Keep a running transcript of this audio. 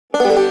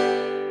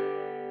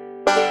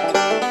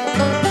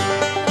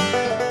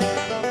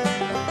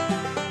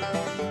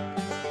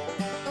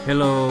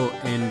Hello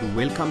and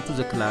welcome to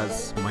the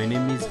class. My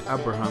name is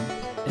Abraham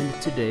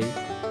and today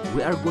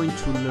we are going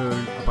to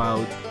learn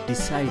about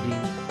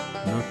deciding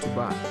not to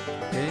buy.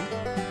 Okay?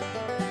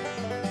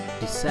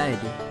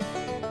 Deciding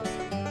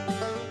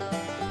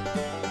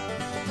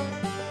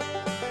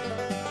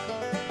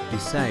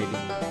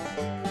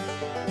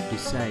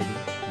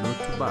not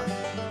to buy.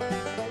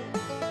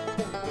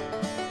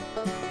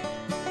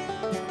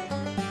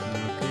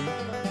 Okay?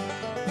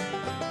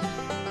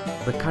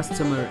 The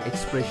customer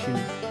expression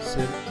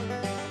ስር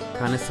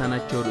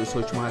ካነሳናቸው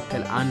ርዕሶች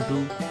መካከል አንዱ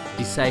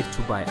decide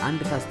to buy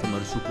አንድ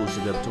ካስተመር ሱቅ ውስጥ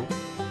ገብቶ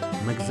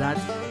መግዛት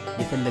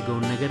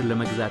የፈለገውን ነገር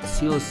ለመግዛት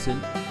ሲወስን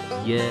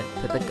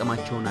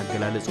የተጠቀማቸውን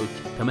አገላለጾች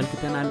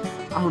ተመልክተናል።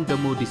 አሁን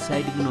ደግሞ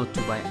deciding not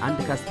to buy አንድ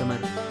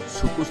ካስተመር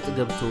ሱቅ ውስጥ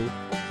ገብቶ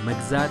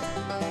መግዛት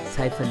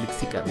ሳይፈልግ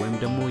ሲቀር ወይም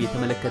ደግሞ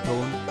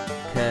የተመለከተውን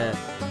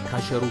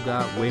ከካሸሩ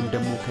ጋር ወይም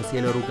ደግሞ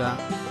ከሴለሩ ጋር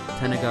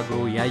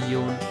ተነጋግሮ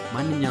ያየውን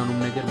ማንኛውንም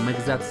ነገር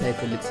መግዛት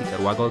ሳይፈልግ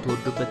ሲቀር ዋጋው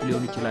ተወዶበት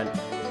ሊሆን ይችላል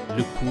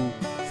ልኩ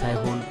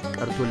ሳይሆን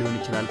ቀርቶ ሊሆን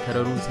ይችላል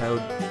ከረሩን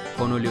ሳይወድ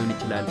ሆኖ ሊሆን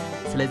ይችላል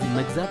ስለዚህ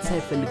መግዛት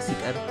ሳይፈልግ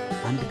ሲቀር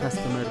አንድ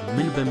ካስተመር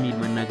ምን በሚል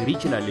መናገር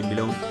ይችላል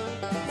የሚለውን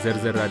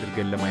ዘርዘር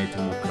አድርገን ለማየት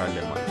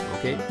እንሞክራለን ማለት ነው።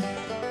 ኦኬ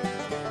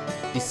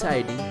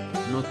deciding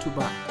not to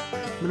buy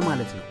ምን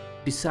ማለት ነው?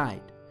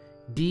 decide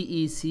d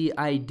e c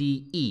i d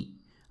e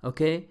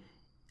ኦኬ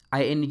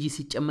ing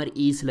ሲጨመር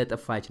e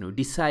ስለጠፋች ነው።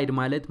 decide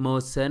ማለት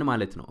መወሰን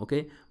ማለት ነው። ኦኬ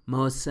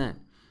መወሰን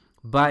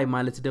buy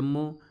ማለት ደግሞ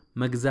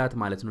መግዛት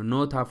ማለት ነው።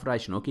 not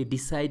አፍራሽ ነው። ኦኬ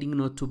deciding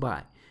not to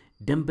buy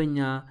ደንበኛ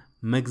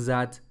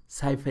መግዛት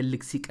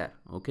ሳይፈልግ ሲቀር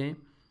ኦኬ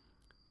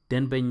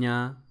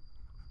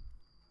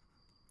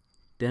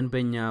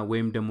ደንበኛ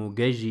ወይም ደግሞ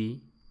ገዢ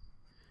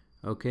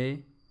ኦኬ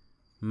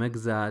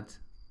መግዛት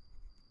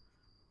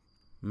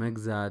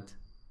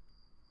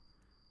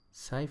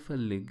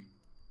ሳይፈልግ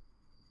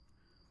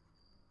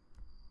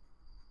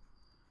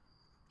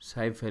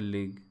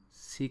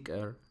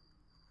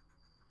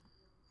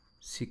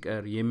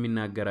ሲቀር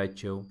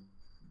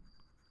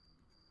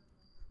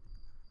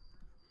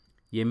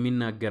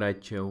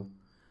የሚናገራቸው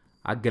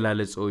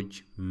አገላለጾች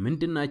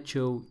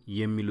ምንድናቸው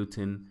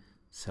የሚሉትን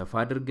ሰፋ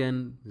አድርገን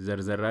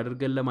ዘርዘር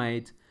አድርገን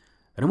ለማየት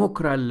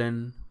እንሞክራለን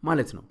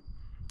ማለት ነው።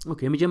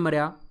 ኦኬ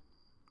መጀመሪያ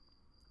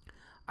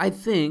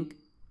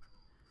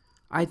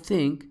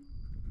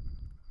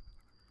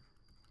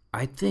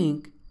I think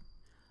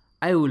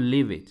I will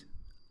leave it.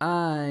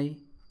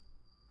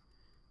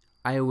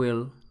 I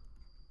will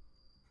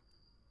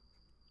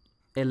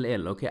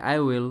LL okay I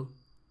will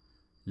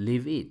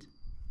leave it.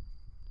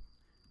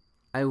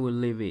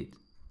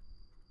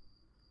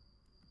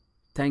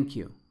 Thank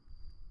you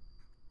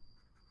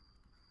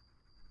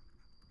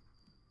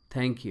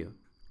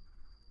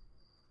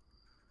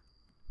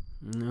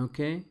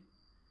okay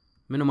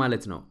ምን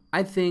ማለት ነው?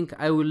 I think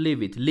I will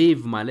leave it.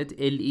 leave ማለት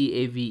L E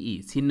A V E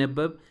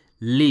ሲነበብ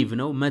leave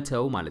ነው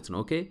መተው ማለት ነው።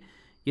 ኦኬ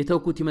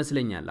የተውኩት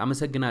ይመስለኛል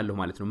አመሰግናለሁ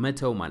ማለት ነው።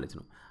 መተው ማለት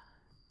ነው።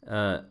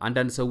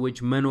 አንዳንድ ሰዎች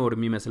መኖር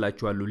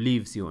የሚመስላችሁ አሉ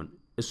leave ሲሆን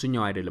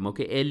እሱኛው አይደለም። ኦኬ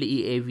L E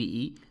A V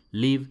E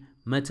leave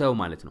መተው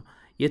ማለት ነው።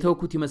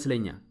 የተውኩት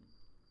ይመስለኛል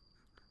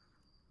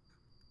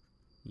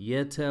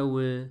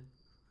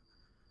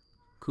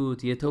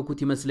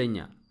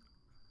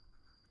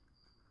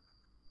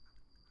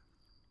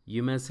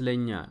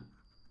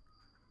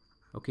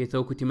ኦኬ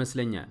የተውኩት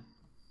ይመስለኛል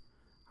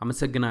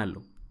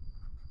አመሰግናለሁ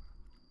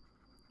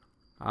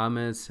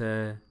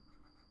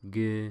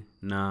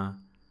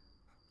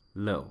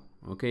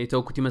ኦኬ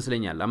የተውኩት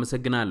ይመስለኛል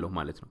አመሰግናለሁ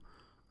ማለት ነው።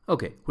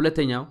 ኦኬ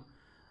ሁለተኛው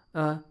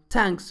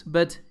thanks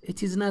but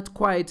it is not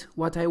quite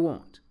what I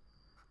want.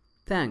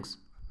 Thanks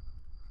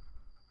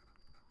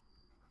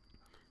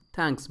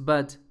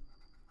but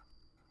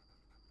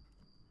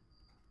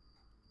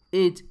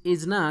it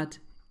is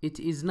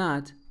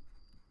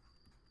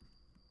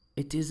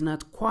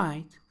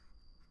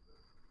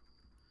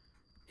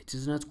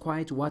not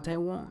quite what I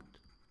want.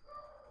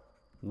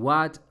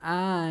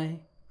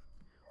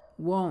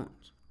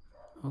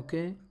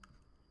 Okay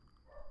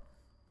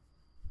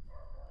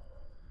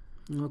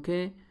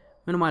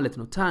ምን ማለት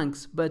ነው? thanks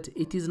but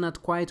it is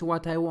not quite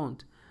what I want.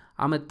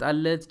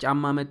 አመጣለት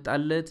ጫማ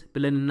መጣለት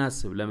ብለን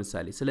እናስብ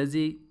ለምሳሌ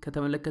ስለዚህ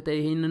ከተመለከተ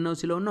ይሄንን ነው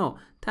ሲለው ነው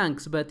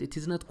thanks but it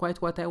is not quite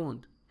what I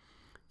want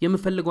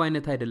የምፈልገው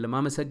አይነት አይደለም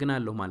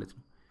አመሰግናለሁ ማለት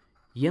ነው።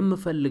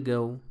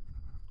 የምፈልገው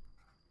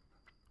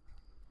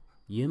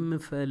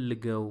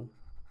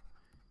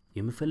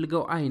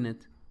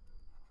አይነት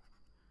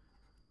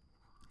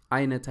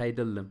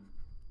አይደለም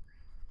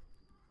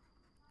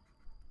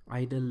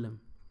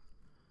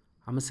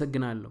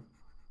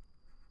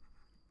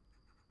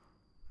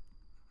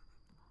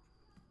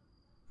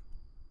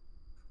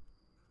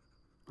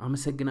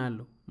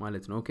አመሰግናለሁ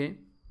ማለት ነው። ኦኬ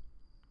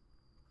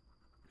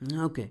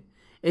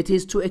it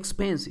is too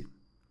expensive.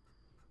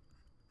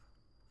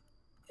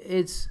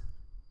 It's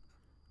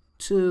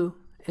too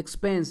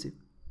expensive.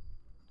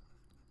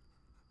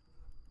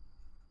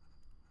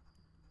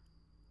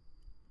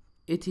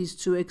 It is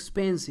too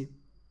expensive.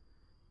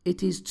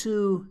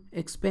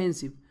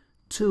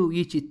 too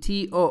ይቺ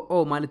TOO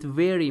ማለት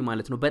very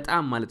ማለት ነው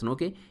በጣም ማለት ነው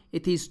okay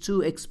it is too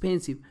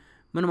expensive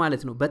ምን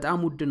ማለት ነው በጣም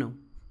ውድ ነው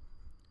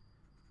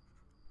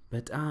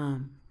በጣም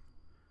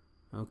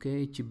okay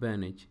ይቺ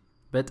በነች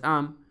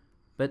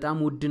በጣም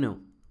ውድ ነው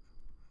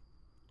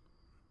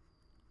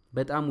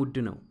በጣም ውድ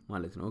ነው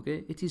ማለት ነው okay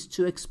it is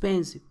too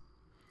expensive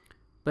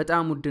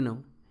በጣም ውድ ነው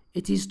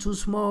it is too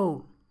small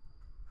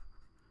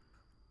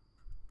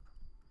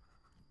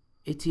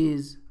it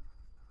is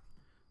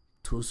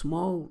too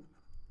small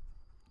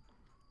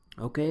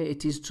okay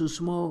it is too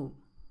small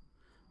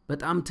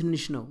በጣም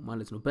ትንሽ ነው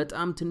ማለት ነው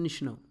በጣም ትንሽ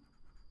ነው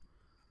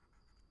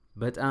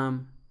በጣም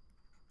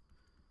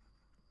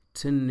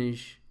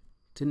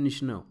ትንሽ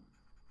ነው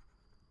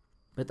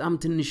በጣም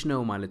ትንሽ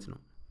ነው ማለት ነው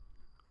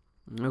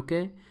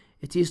okay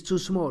it is too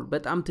small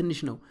በጣም ትንሽ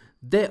ነው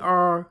they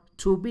are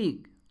too big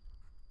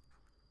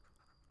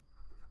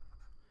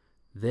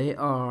they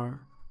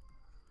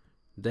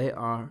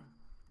are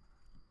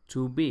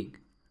too big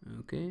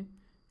okay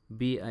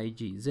big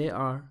they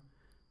are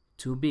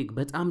too big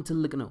በጣም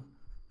ትልቅ ነው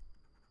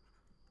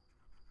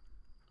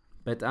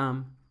በጣም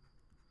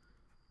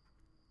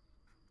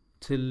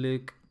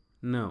ትልቅ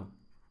ነው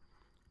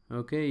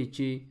okay እቺ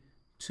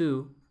too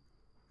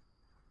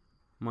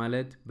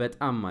ማለት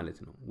በጣም ማለት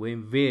ነው ወይም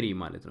very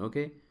ማለት ነው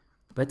okay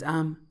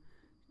በጣም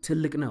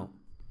ትልቅ ነው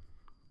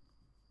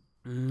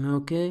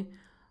okay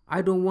I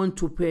don't want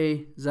to pay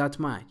that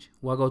much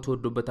ዋጋው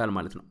ተወዶበታል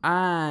ማለት ነው I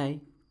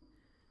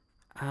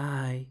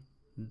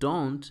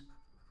don't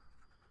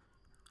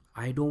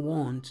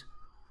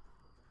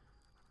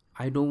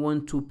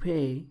want to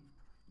pay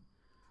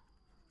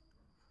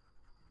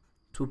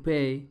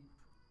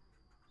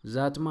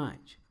that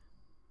much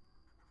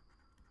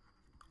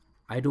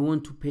I don't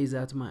want to pay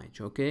that much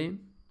okay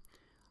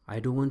I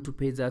don't want to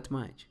pay that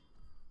much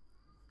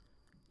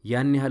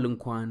ያን ያህል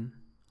እንኳን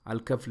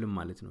አልከፍልም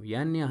ማለት ነው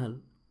ያን ያህል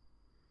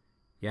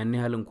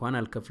እንኳን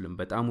አልከፍልም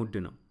በጣም ውድ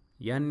ነው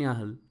ያን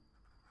ያህል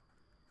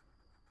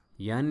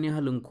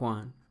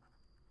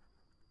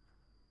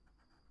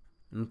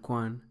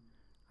እንኳን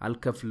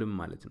አልከፍልም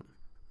ማለት ነው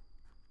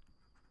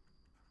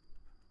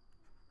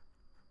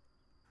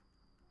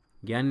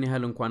ያን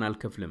ያህል እንኳን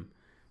አልከፍልም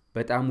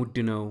በጣም ውድ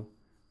ነው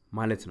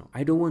ማለት ነው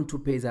I don't want to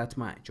pay that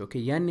much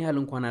okay ያን ያህል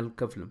እንኳን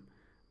አልከፍልም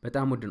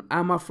በጣም ውድ ነው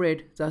I'm afraid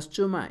that's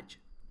too much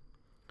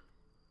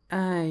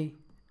I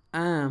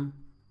am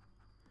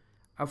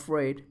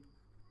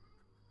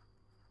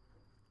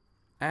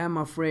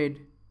afraid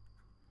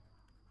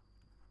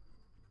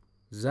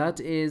that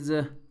is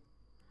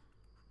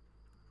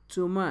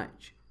too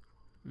much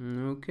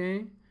okay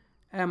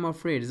I'm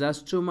afraid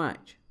that's too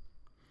much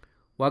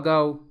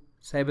ዋጋው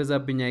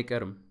ሳይበዛብኝ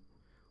አይቀርም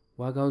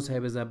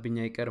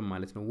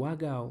ማለት ነው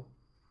ዋጋው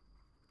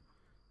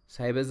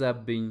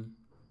ሳይበዛብኝ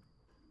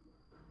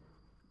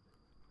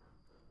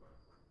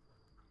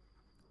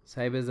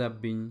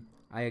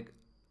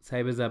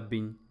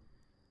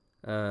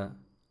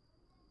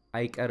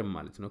አይቀርም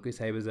ማለት ነው okay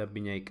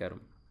ሳይበዛብኝ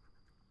አይቀርም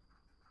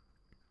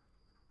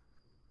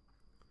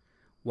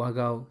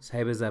ዋጋው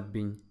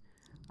ሳይበዛብኝ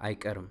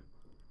አይቀርም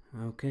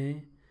okay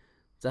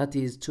that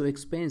is too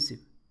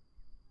expensive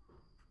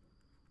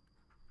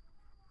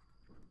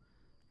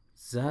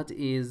that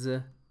is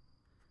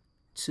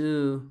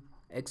too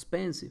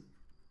expensive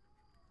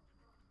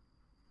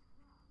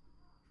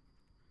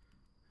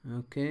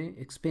okay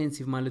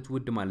expensive ማለት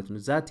ውድ ማለት ነው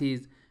that is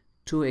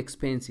too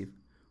expensive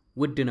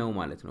ውድ ነው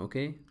ማለት ነው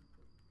okay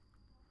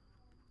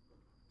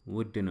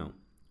ውድ ነው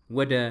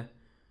ወደ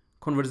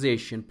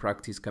conversation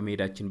practice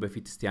ከመሄዳችን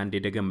በፊት እስቲ አንዴ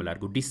ደገም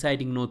ላድርጉ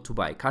deciding not to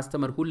buy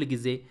customer ሁሉ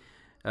ጊዜ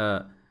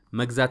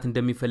መግዛት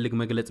እንደሚፈልግ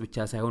መግለጽ ብቻ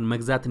ሳይሆን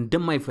መግዛት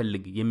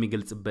እንደማይፈልግ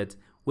የሚገልጽበት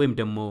ወይም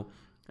ደግሞ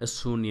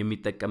እሱን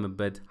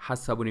የሚጠቀምበት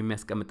ሐሳቡን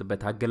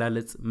የሚያስቀምጥበት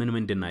አገላለጽ ምን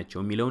ምንድናቸው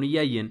የሚለውን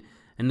ያያየን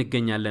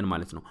እንገኛለን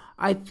ማለት ነው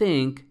I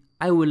think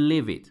I will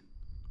leave it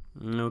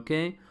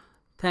okay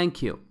thank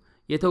you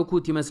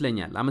የተውኩት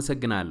ይመስለኛል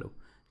አመሰግናለሁ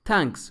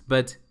thanks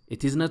but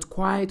it is not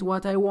quite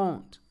what I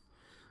want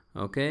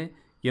okay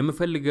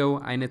የምፈልገው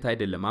አይነት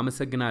አይደለም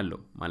አመሰግናለሁ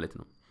ማለት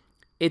ነው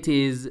it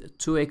is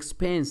too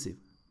expensive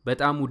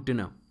በጣም ውድ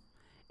ነው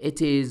it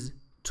is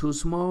too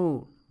small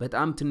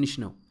በጣም ትንሽ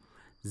ነው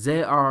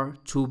they are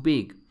too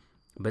big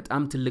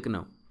በጣም ትልቅ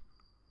ነው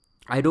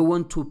I don't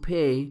want to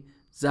pay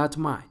that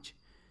much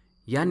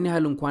ያን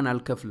ያህል እንኳን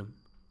አልከፍልም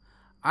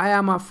I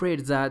am afraid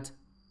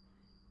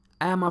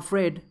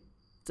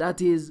that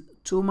is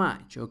too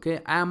much okay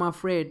I am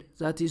afraid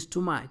that is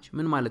too much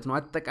ምን ማለት ነው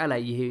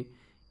አጠቃላይ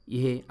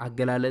ይሄ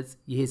አገላለጽ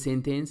ይሄ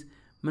ሴንቴንስ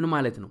ምን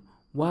ማለት ነው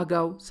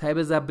ዋጋው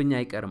ሳይበዛብኝ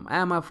አይቀርም I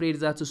am afraid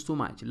that is too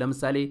much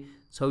ለምሳሌ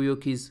ሰውየው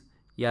ኪስ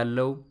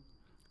ያለው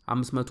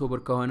 500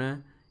 ብር ከሆነ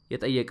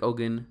የጠየቀው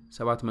ግን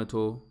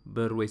 700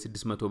 ብር ወይ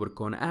 600 ብር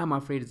ከሆነ I am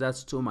afraid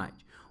that's too much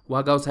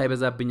ዋጋው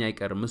ሳይበዛብኝ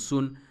አይቀርም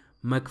እሱን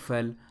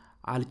መክፈል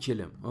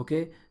አልችልም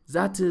okay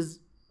that is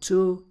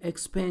too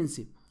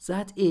expensive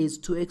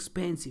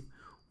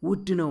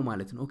ውድ ነው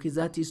ማለት ነው okay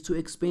that is too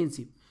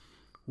expensive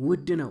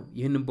ውድ ነው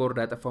ይሄንን ቦርድ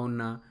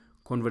አጠፋውና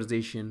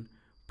conversation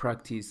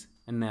practice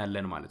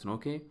እናያለን ማለት ነው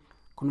okay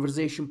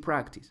conversation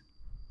practice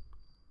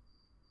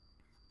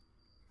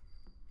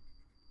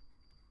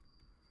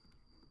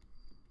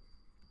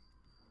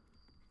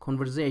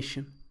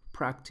conversation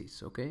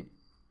practice, okay?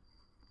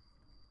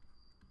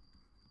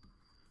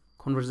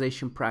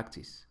 Conversation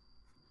practice.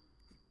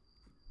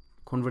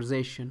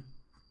 Conversation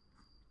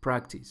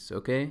practice,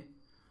 okay?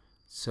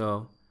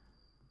 So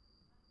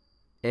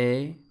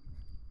A.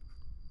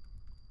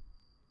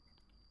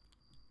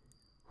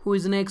 Who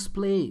is next,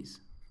 please?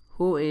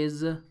 Who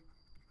is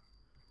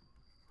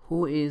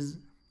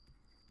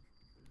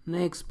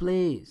next,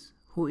 please?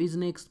 Who is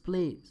next,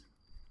 please?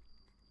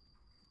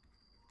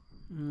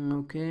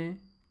 Okay.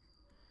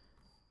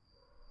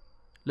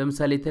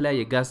 ለምሳሌ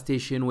የተለያየ ጋስ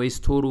ስቴሽን ወይ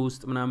ስቶር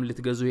ውስጥ ምናምን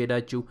ልትገዙ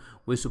ሄዳችሁ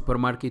ወይ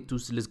ሱፐርማርኬት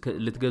ውስጥ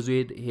ልትገዙ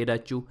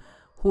ሄዳችሁ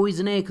who is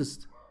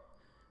next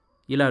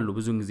ይላሉ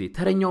ብዙን ጊዜ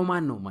ተረኛው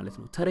ማን ነው ማለት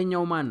ነው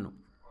ተረኛው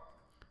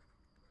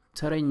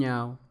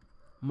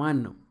ማን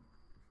ነው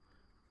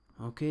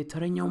ኦኬ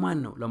ተረኛው ማን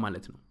ነው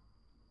ለማለት ነው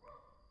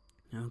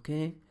ኦኬ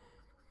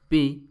B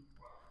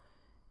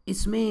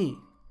it's me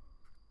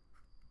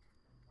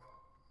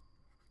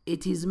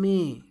it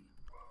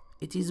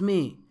is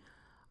me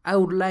I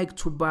would like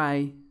to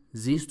buy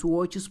these 2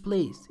 watches,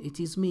 please. It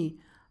is me.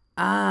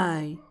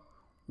 I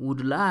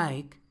would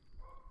like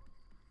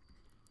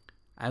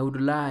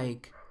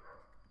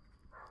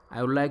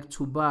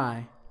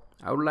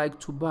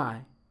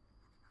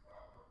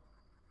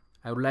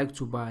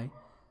to buy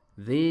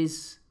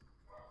these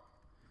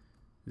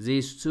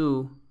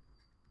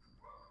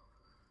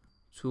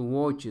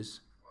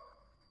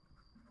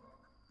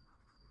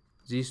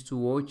two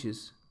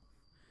watches.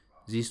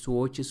 These two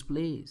watches,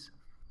 please.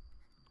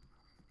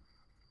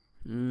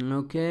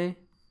 Okay.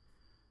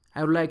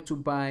 I would like to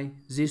buy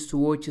these 2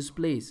 watches,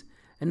 please.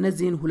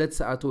 እነዚህን 2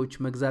 ሰዓቶች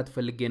መግዛት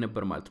ፈልጌ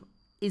ነበር ማለት ነው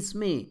It's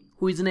me.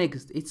 Who is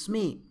next? It's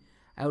me.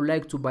 I would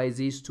like to buy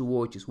these 2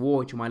 watches.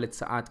 Watch ማለት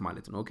ሰዓት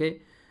ማለት ነው okay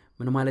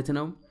ምን ማለት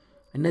ነው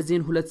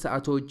እነዚህን 2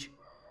 ሰዓቶች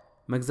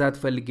መግዛት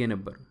ፈልጌ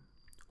ነበር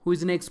Who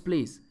is next,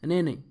 please? እኔ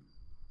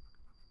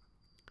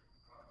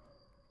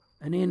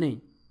ነኝ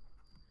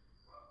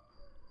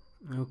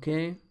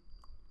okay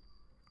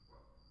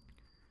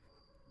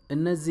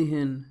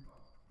እነዚህን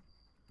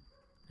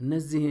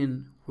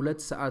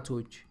 2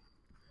 ሰዓቶች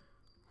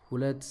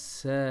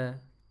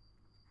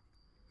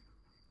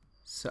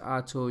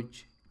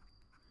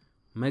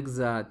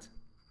መግዛት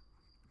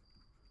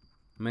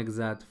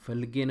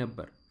ፈልጌ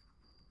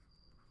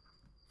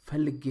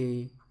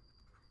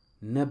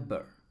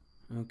ነበር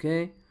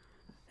okay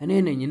እኔ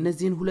ነኝ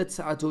እነዚህን 2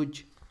 ሰዓቶች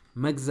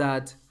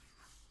መግዛት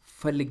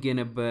ፈልጌ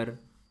ነበር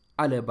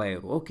አለ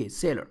ባይሩ okay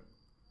seller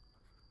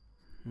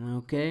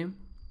okay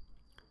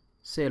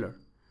seller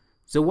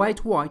The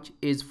white watch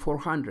is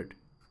 400.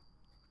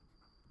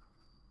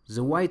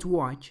 The white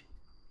watch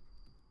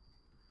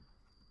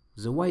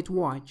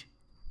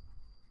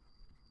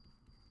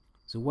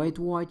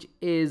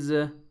is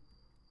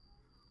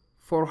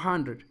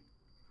 400.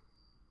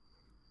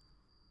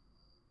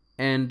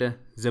 And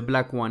the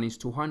black one is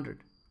 200.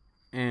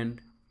 And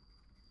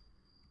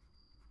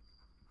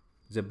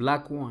the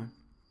black one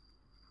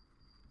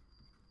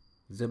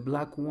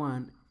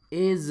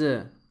is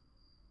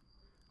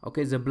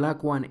okay, the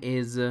black one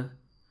is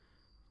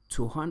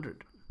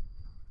 200.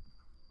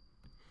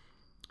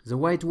 The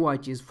white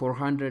watch is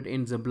 400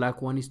 and the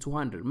black one is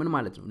 200. ምን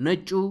ማለት ነው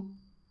ነጩ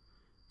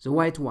the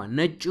white one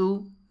ነጩ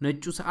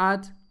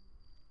ሰዓት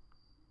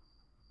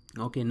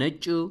okay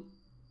ነጩ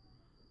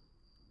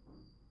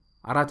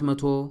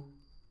 400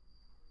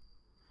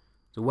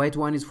 the white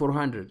one is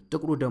 400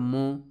 ጥቁሩ ደግሞ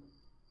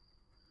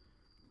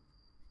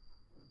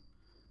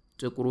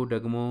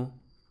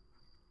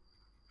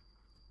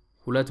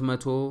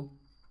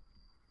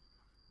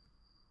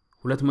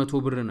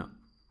 200 ብር ነው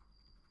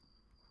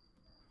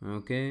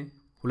okay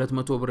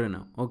 200 ብር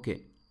ነው okay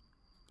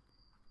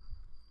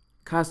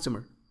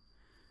customer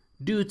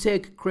do you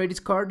take credit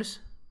cards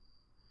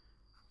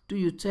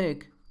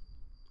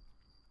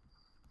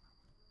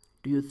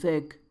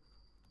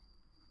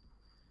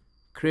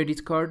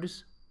credit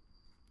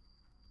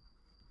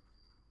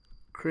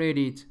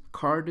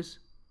cards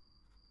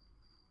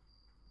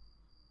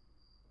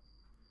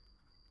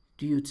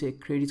do you take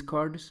credit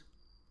cards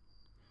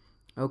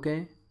okay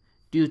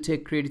do you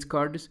take credit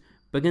cards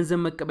በገንዘብ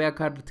መቀበያ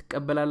ካርድ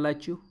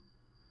ትቀበላላችሁ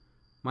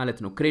ማለት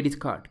ነው credit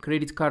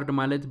card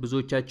ማለት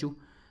ብዙዎቻችሁ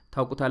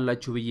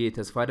ታውቁታላችሁ ብዬ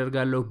ተስፋ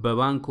አደርጋለሁ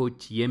በባንኮች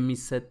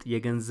የሚሰጥ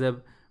የገንዘብ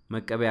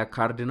መቀበያ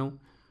ካርድ ነው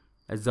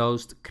እዛው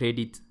ውስጥ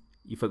ክሬዲት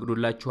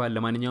ይፈቅዱላችኋል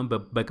ለማንኛውም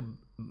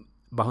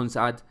በአሁን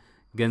ሰዓት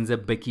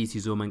ገንዘብ በኪስ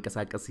ይዞ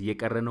መንቀሳቀስ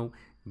እየቀረ ነው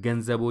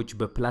ገንዘቦች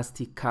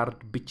በፕላስቲክ ካርድ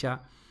ብቻ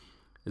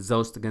እዛው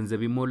ውስጥ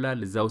ገንዘብ ይሞላል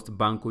እዛው ውስጥ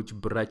ባንኮች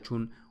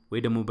ብራችሁን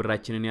ወይ ደግሞ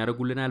ብራችንን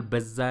ያረጉልናል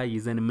በዛ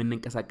ይዘን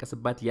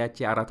የምንንቀሳቀስባት ያቺ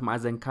 4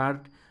 ማዕዘን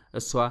ካርድ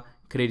እሷ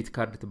ክሬዲት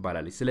ካርድ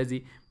ትባላለች ስለዚህ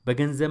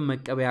በገንዘብ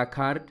መቀበያ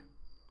ካርድ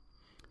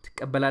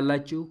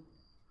ትቀበላላችሁ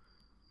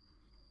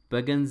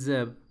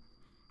በገንዘብ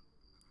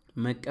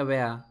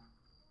መቀበያ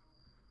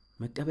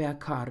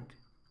ካርድ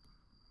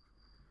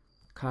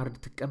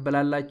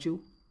ትቀበላላችሁ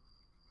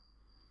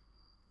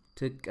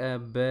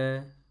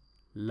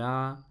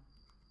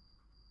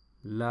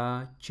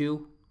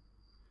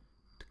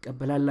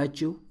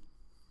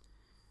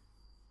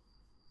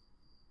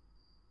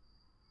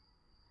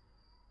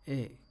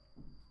A.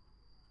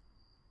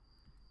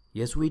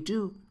 Yes, we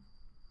do.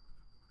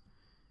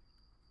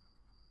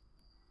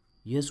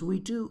 Yes, we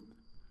do.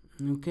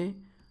 Okay.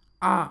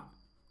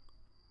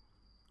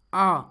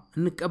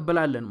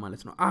 እንቀበላለን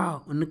ማለት ነው።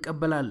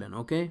 እንቀበላለን።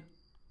 Okay.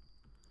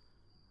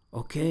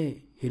 Okay,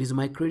 here is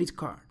my credit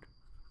card.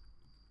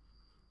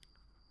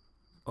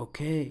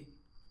 Okay.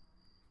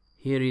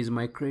 Here is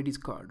my credit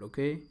card,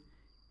 okay?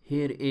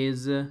 Here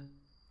is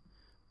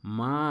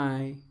my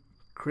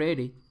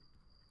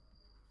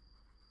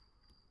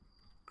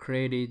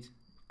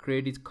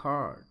credit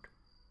card.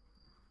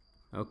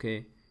 Okay.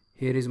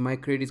 Here is my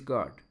credit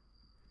card.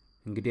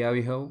 እንግዲህ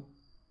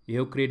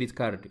ይሄው ክሬዲት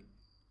ካርድ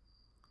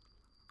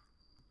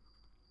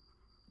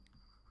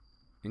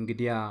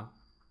እንግዲህ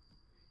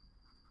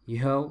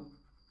ይሄው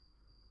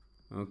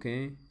ኦኬ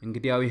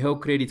እንግዲህ ይሄው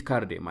ክሬዲት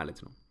ካርድ ማለት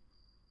ነው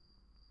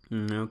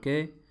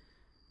okay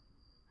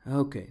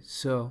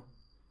so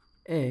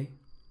A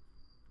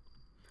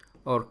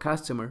or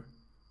customer,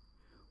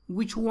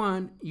 which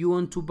one you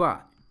want to buy?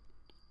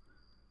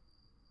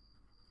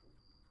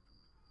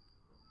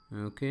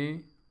 Okay,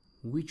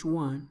 which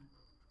one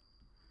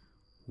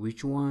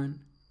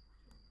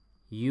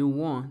you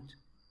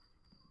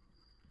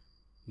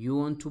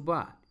want to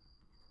buy?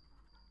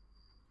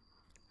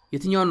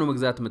 የትኛውን ነው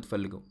መግዛት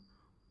የምትፈልገው?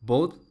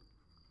 both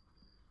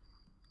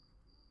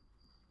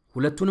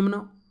ሁለቱንም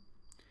ነው?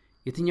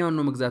 የትኛውን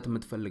ነው መግዛት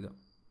የምትፈልገው?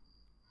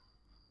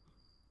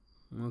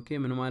 okay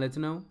ምን ማለት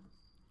ነው?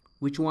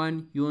 which one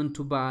you want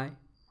to buy?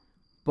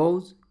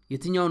 both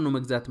የትኛውን ነው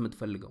መግዛት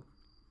የምትፈልገው?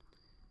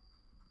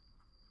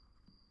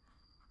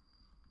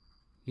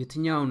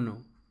 የትኛውን ነው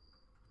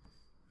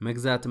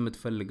መግዛት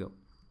የምትፈልገው?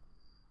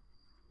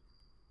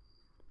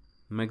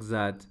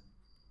 መግዛት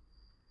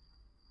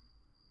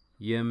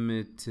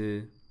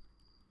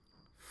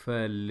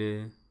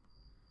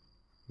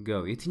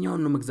የምትፈልገው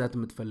የትኛውን ነው መግዛት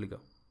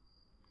የምትፈልገው?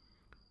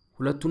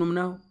 ሁለቱንም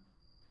ነው?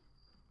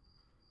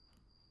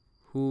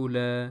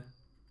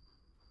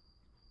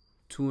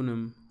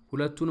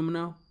 ሁለቱንም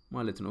ነው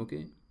ማለት ነው። ኦኬ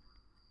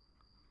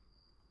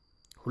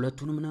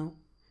ሁለቱንም ነው?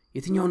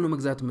 የትኛውን ነው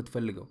መግዛት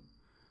የምትፈልገው?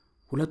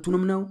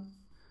 ሁለቱንም ነው?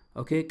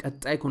 ኦኬ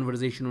ቀጣይ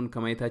ኮንቨርሴሽኑን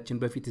ከማየታችን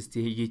በፊት እስቲ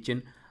ይህችን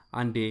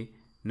አንዴ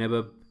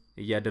ነበብ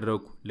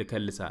እያደረኩ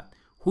ልከልሳት።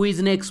 Who is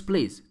next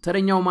please?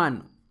 ተረኛው ማን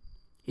ነው?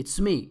 It's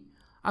me.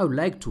 I would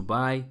like to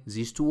buy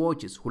these two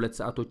watches. ሁለት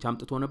ሰዓቶች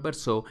አምጥቶ ነበር.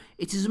 So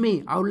it is me.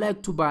 I would like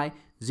to buy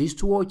these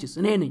two watches.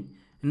 እኔ ነኝ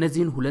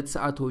እነዚህን ሁለት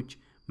ሰዓቶች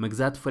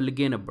መግዛት ፈልጌ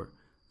ነበር.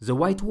 The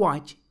white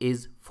watch is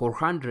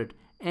 400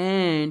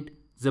 and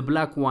the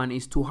black one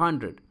is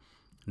 200.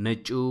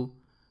 ነጩ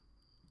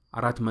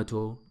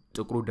 400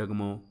 ጥቁሩ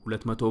ደግሞ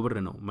 200 ብር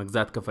ነው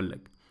መግዛት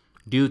ከፈለግ።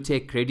 Do you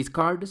take credit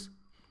cards?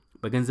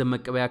 በገንዘብ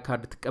መቀበያ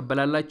ካርድ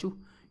ትቀበላላችሁ?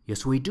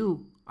 Yes we do.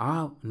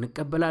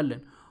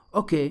 እንቀበላለን።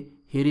 Okay,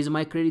 here is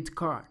my credit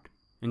card.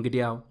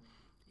 እንግዲያው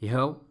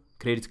ይሄው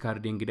ክሬዲት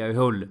ካርድ እንግዲያው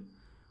ይሄውልህ።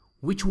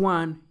 Which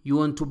one you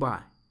want to buy?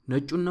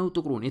 ነጩን ነው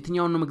ጥቁሩን?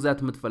 የትኛውን ነው መግዛት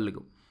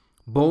የምትፈልገው?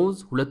 both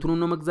ሁለቱንም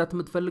ነው መግዛት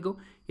የምትፈልገው?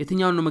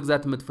 የትኛውን ነው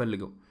መግዛት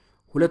የምትፈልገው?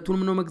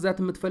 ሁለቱንም ነው መግዛት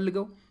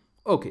የምትፈልገው?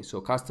 Okay, so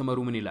ካስተመሩ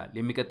ምን ይላል?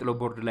 የሚቀጥለው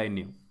ቦርድ ላይ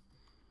ነው።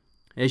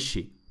 እሺ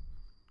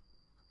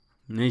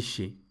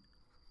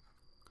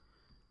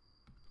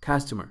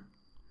customer.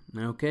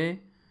 Okay?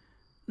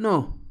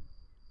 No.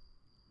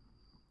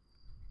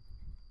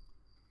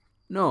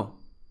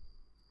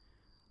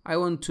 I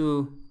want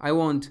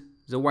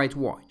the white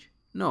watch.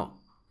 No.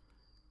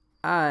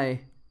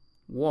 I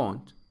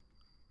want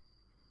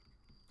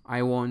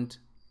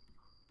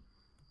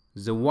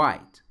the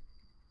white.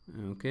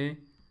 Okay?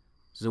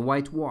 The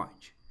white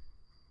watch.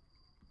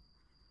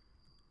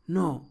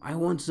 No, I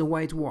want the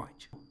white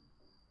watch.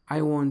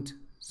 I want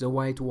the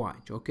white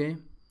watch. Okay?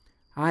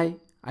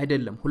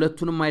 አይደለም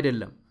ሁለቱንም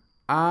አይደለም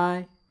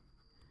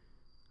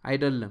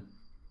አይደለም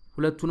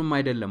ሁለቱንም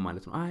አይደለም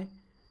ማለት ነው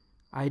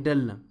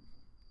አይደለም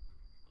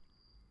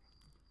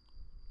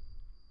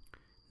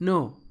No,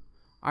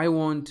 I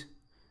want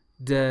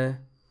the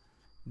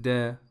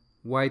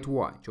white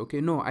watch. Okay?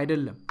 No,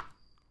 አይደለም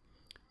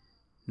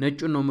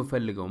ነጩን ነው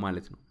የምፈልገው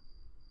ማለት ነው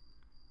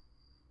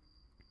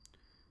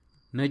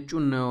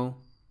ነጩን ነው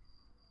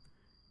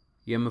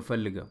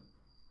የምፈልገው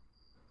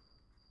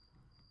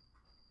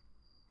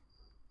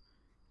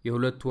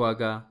የሁለቱ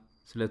ዋጋ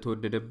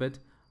ስለተወደደበት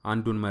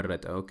አንዱን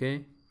መረጠ። ኦኬ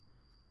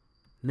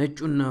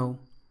ነጩን ነው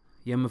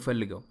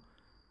የምፈልገው።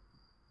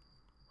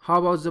 How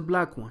about the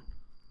black one?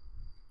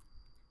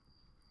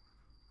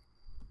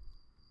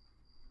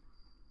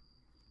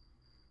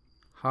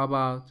 How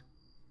about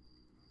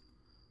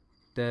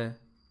the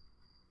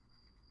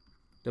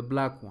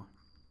black one?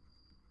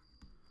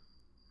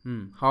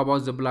 How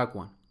about the black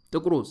one?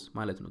 ጥቁሩስ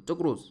ማለት ነው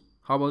ጥቁሩስ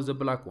How about the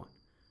black one?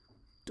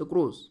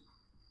 ጥቁሩስ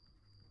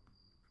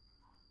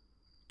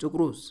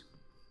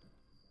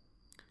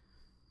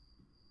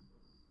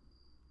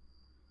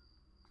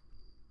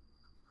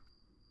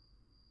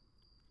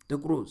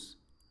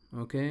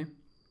Okay?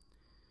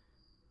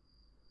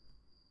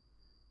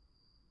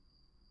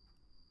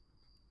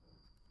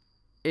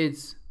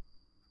 It's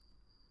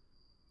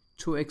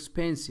too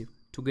expensive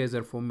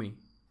together for me.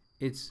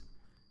 it's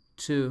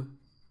too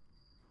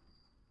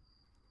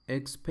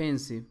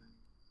expensive.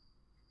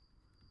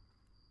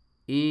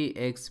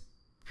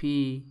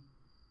 expensi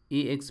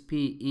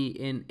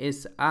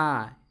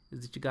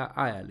እዚች ጋር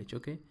አይ አለች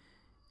ኦኬ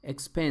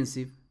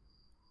expensive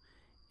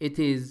it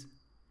is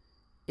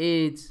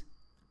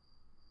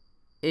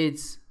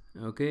it's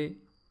okay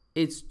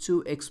it's too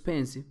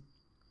expensive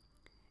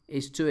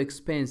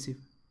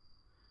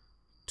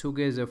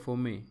together for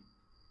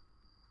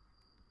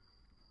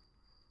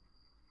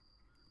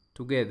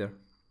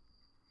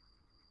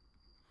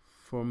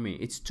me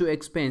it's too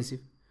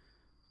expensive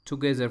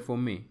together for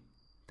me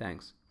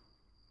thanks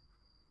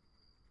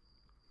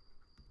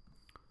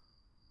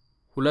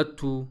ሁለቱ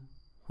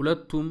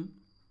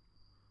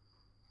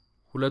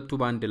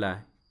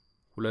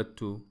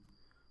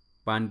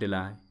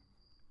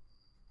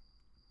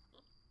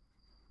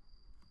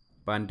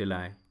ባንድ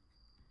ላይ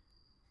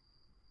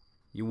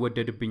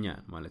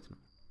ይወደድብኛል ማለት ነው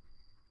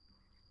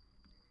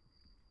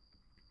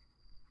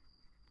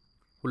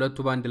ሁለቱ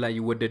ባንድ ላይ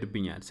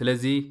ይወደድብኛል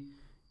ስለዚህ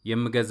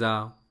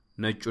የምገዛው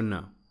ነጩን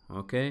ነው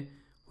ኦኬ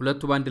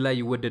ሁለቱ ባንድ ላይ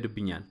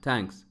ይወደድብኛል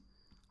thanks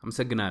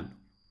አመሰግናለሁ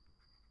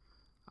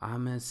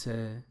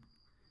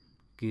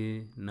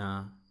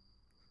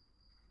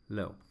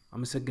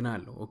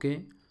አመሰግናለሁ ኦኬ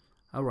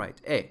all right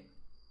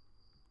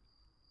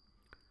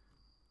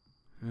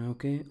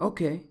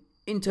okay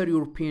enter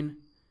your pin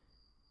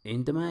in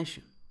the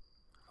machine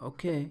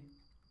okay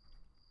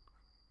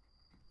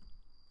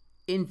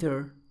enter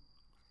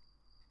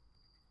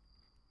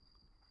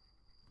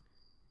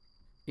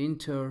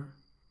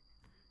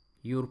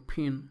your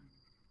pin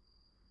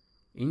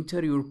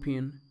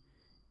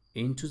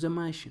into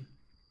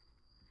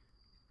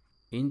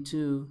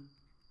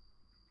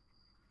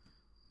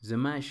the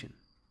machine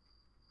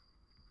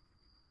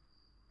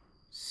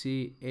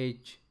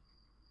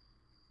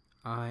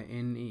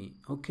CHINE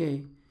okay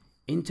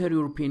enter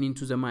your pin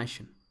into the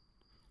machine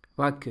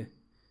ባክ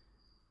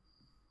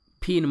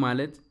ፒን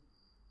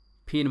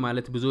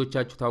ማለት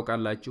ብዙዎቻችሁ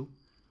ታውቃላችሁ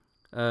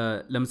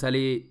ለምሳሌ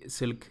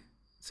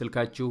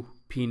ስልካችሁ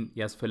ፒን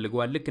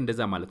ያስፈልገዋል ልክ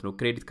እንደዛ ማለት ነው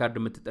ክሬዲት ካርድ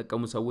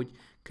የምትጠቀሙ ሰዎች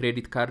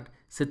ክሬዲት ካርድ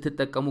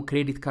ስትጠቀሙ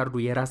ክሬዲት ካርዱ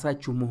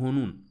የራሳችሁ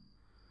መሆኑን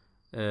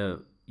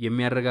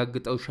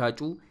የሚያረጋግጠው ሻጩ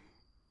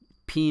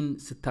ፒን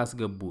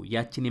ስታስገቡ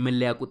ያችን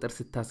የመለያ ቁጥር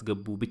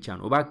ስታስገቡ ብቻ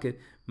ነው ባክ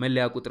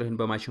መለያ ቁጥርህን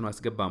በማሽኑ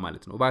አስገባ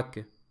ማለት ነው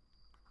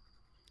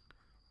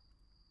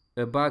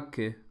ባክ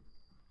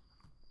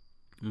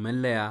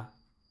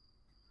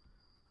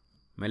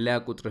መለያ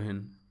ቁጥርህን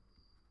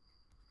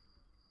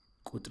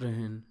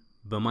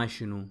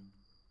በማሽኑ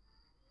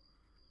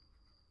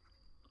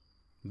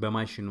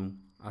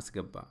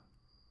አስገባ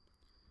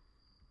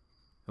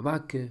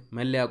ባክ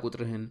መለያ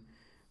ቁጥርህን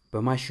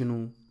በማሽኑ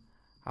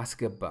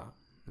አስገባ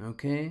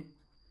ኦኬ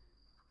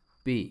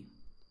ቢ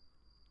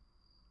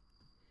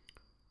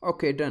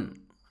ኦኬ done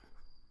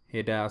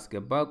ሄዳ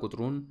አስገባ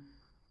ቁጥሩን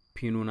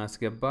ፒኑን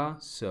አስገባ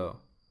so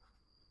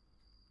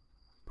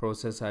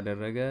ፕሮሰስ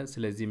አደረገ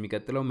ስለዚህ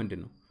የሚቀጥለው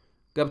ምንድነው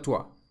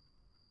ገብቷል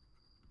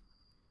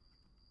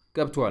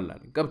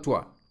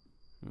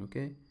ኦኬ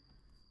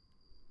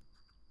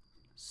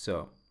so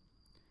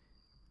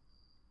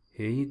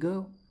here you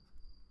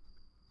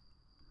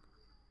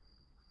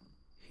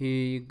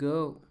go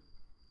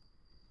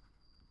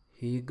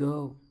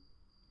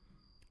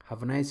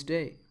have a nice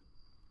day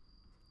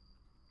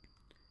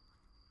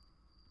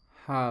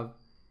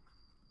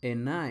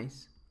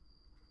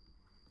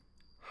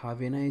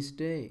have a nice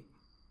day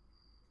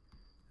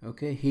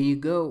okay here you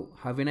go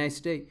have a nice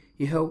day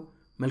ይሄው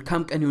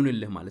መልካም ቀን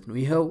ይሁንልህ ማለት ነው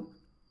ይሄው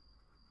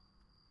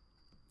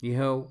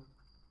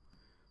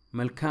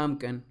መልካም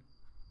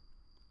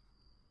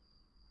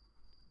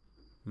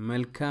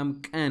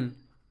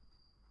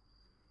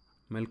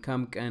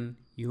ቀን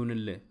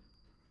ይሁንልህ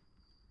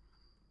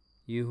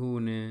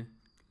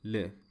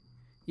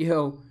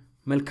ይሄው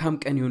መልካም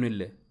ቀን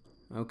ይሁንልህ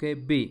okay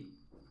b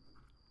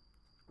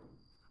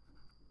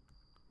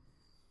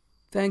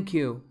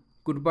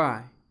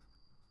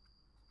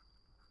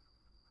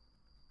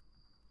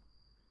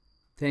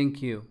thank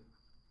you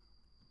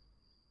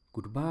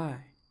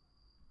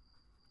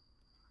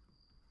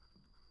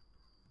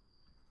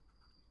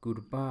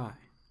goodbye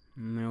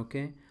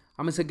okay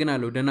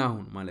አመሰግናለሁ ደህና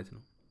ሁን ማለት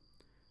ነው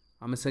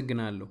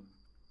አመሰግናለሁ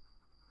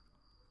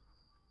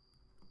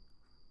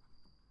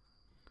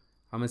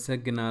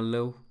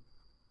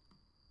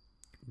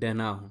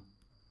ደህና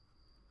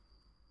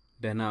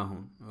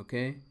ሁን ኦኬ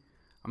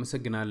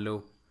አመሰግናለሁ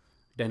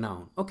ደህና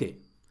ሁን ኦኬ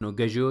ነው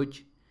ገዢዎች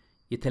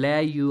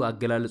የተለያዩ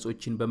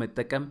አገላለጾችን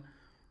በመጠቀም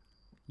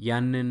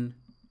ያንን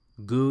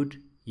ጉድ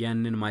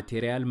ያንን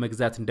ማቴሪያል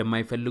መግዛት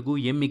እንደማይፈልጉ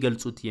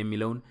የሚገልጹት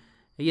የሚለውን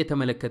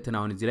እየተመለከትን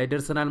አሁን እዚህ ላይ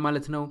ደርሰናል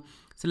ማለት ነው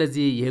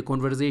ስለዚህ ይሄ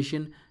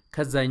ኮንቨርሴሽን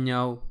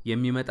ከዛኛው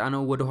የሚመጣ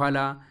ነው ወደ ኋላ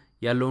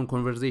ያለውን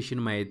ኮንቨርሴሽን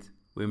ማየት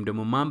ወይም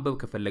ደግሞ ማንበብ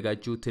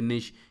ከፈለጋችሁ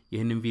ትንሽ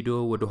ይሄንን ቪዲዮ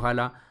ወደ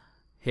ኋላ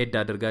ሄድ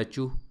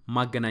አድርጋችሁ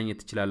ማገናኘት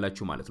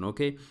ትችላላችሁ ማለት ነው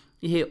ኦኬ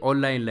ይሄ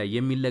ኦንላይን ላይ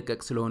የሚለቀቅ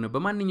ስለሆነ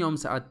በማንኛውም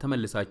ሰዓት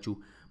ተመልሳችሁ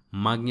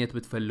ማግኘት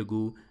ብትፈልጉ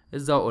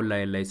እዛው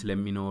ኦንላይን ላይ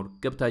ስለሚኖር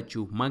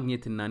ገብታችሁ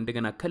ማግኘትና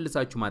እንደገና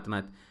ከልሳችሁ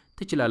ማጥናት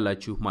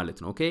ትችላላችሁ ማለት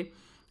ነው okay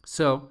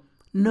so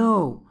no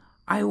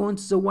I want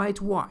the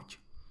white watch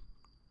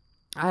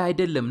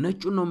አይደለም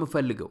ነጩን ነው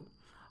የምፈልገው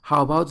how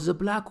about the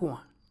black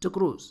one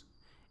ጥቁሩስ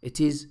it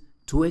is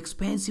too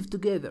expensive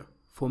together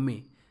for me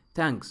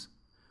thanks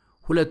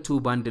ሁለቱ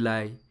ባንድ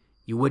ላይ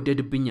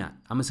ይወደድብኛል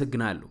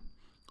አመሰግናለሁ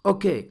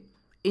okay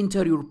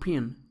enter your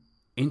pin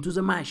into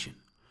the machine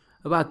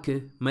እባክህ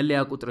መለያ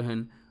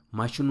ቁጥርህን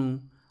ማሽኑ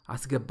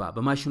አስገባ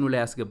በማሽኑ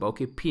ላይ አስገባ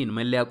okay ፒን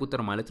መለያ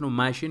ቁጥር ማለት ነው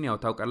ማሽን ያው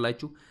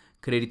ታውቃላችሁ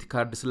ክሬዲት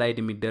ካርድ ስላይድ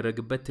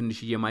የሚደረግበት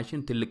ትንሽዬ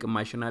ማሽን ትልቅ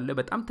ማሽን አለ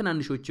በጣም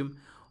ትናንሾችም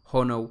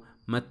ሆነው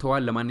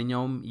መተዋል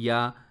ለማንኛውም ያ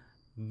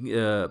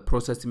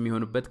ፕሮሰስ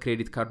የሚሆንበት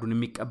ክሬዲት ካርዱን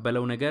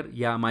የሚቀበለው ነገር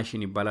ያ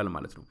ማሽን ይባላል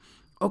ማለት ነው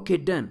okay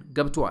done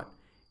ገብቷል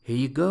here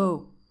you go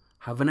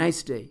have a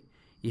nice day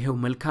ይሄው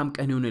መልካም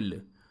ቀን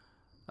ይሁንልህ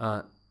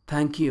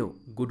thank you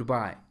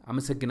goodbye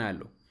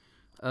አመሰግናለሁ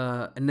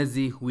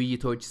እነዚህ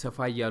ውይይቶች ሰፋ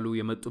ያሉ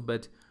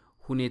የመጡበት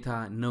ሁኔታ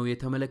ነው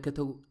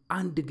የተመለከተው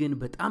አንድ ግን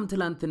በጣም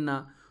ትላንትና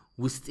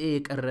ውስጤ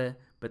የቀረ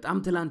በጣም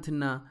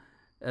ትላንትና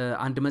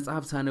አንድ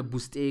መጽሐፍ ሳነብ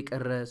ውስጤ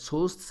የቀረ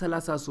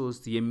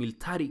 333 የሚል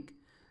ታሪክ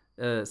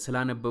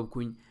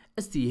ስላነበብኩኝ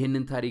እስቲ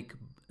ይሄንን ታሪክ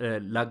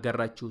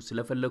ላጋራችሁ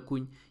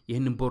ስለፈለኩኝ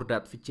ይሄንን ቦርድ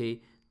አጥፍቼ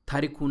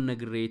ታሪኩን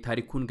ነግሬ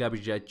ታሪኩን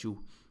ጋብዣችሁ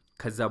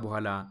ከዛ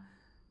በኋላ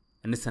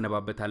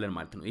እንሰነባበታለን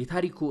ማለት ነው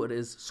የታሪኩ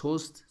ርዕስ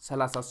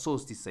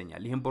 333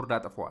 ይሰኛል ይሄን ቦርድ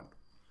አጥፈዋል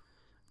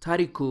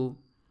ታሪኩ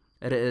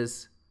ርዕስ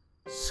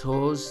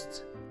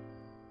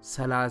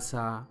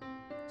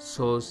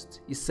 333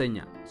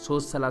 ይሰኛል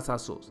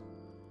 333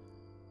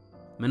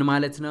 ምን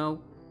ማለት ነው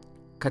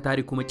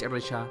ከታሪኩ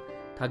መጨረሻ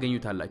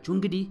ታገኙታላችሁ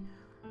እንግዲህ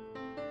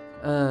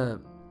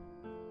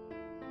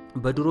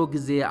በድሮ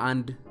ጊዜ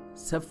አንድ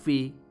ሰፊ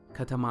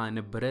ከተማ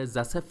ነበረ እዛ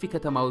ሰፊ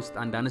ከተማ ውስጥ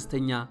አንድ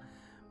አነስተኛ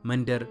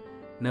መንደር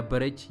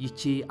ነበረች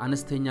ይቺ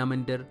አነስተኛ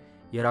መንደር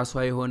የራሷ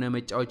የሆነ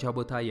መጫወቻ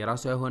ቦታ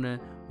የራሷ የሆነ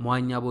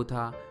መዋኛ ቦታ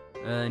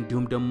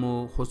እንዲሁም ደግሞ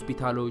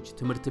ሆስፒታሎች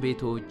ትምህርት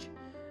ቤቶች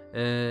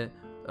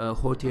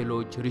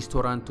ሆቴሎች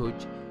ሬስቶራንቶች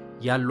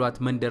ያሏት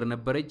መንደር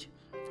ነበረች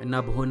እና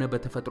በሆነ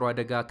በተፈጥሮ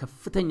አደጋ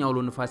ከፍተኛ አውሎ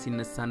ንፋስ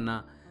ይነሳና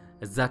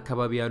እዛ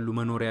አካባቢ ያሉ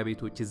መኖሪያ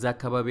ቤቶች እዛ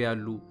አካባቢ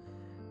ያሉ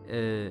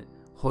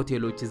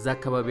ሆቴሎች እዛ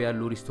አካባቢ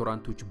ያሉ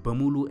ሬስቶራንቶች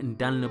በሙሉ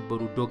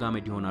እንዳልነበሩ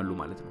ዶጋመድ ይሆናሉ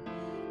ማለት ነው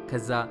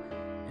ከዛ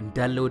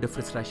እንዳለ ወደ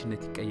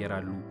ፍርስራሽነት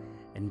ይቀየራሉ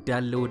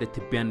እንዳለ ወደ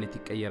ትቢያነት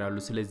ይቀየራሉ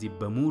ስለዚህ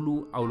በሙሉ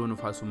አውሎ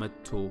ንፋሱ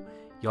መጥቶ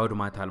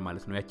ያውድማታል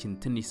ማለት ነው ያቺን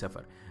ትንሽ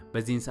ሰፈር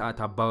በዚህን ሰዓት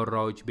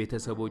አባወራዎች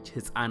ቤተሰቦች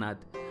ህፃናት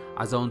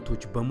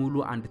አዛውንቶች በሙሉ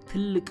አንድ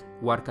ትልቅ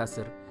ዋርካ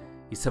ስር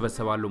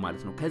ይሰበሰባሉ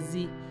ማለት ነው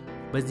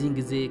በዚህን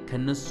ጊዜ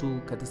ከነሱ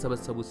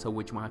ከተሰበሰቡት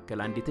ሰዎች መካከል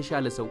አንድ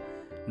የተሻለ ሰው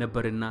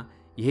ነበርና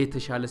ይሄ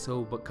የተሻለ ሰው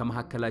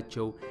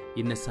ከመሐከላቸው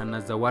ይነሳና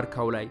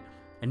ዘዋርካው ላይ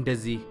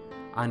እንደዚህ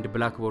አንድ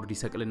ብላክቦርድ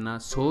ይሰቅልና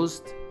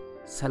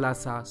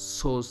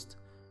 333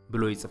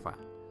 ብሎ ይጽፋል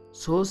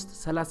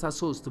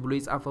 333 ብሎ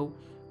ይጻፈው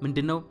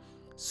ምንድነው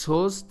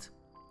 3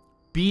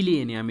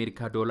 ቢሊዮን የአሜሪካ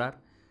ዶላር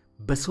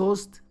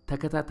በ3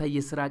 ተከታታይ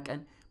የሥራ ቀን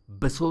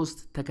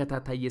በ3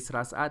 ተከታታይ የሥራ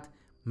ሰዓት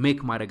ሜክ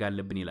ማድረግ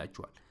አለብን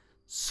ይላችኋል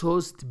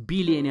 3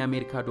 ቢሊዮን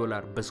የአሜሪካ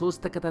ዶላር በ3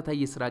 ተከታታይ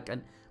የሥራ ቀን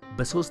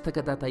በ3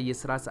 ተከታታይ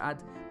የሥራ ሰዓት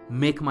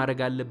ሜክ ማድረግ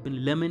አለብን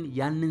ለምን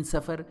ያንን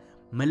ሰፈር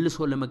መልሶ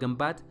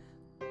ለመገንባት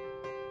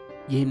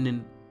ይህንን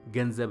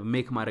ገንዘብ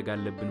ሜክ ማድረግ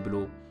አለብን ብሎ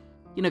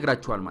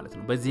ይነግራችኋል ማለት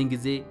ነው በዚህን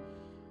ጊዜ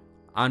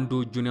አንዱ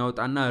እጁን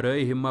ያወጣና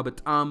ይሄማ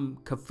በጣም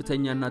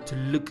ከፍተኛና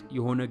ትልቅ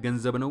የሆነ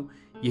ገንዘብ ነው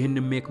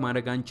ይህንን ሜክ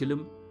ማድረግ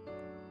አንችልም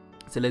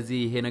ስለዚህ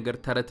ይሄ ነገር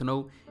ተረት ነው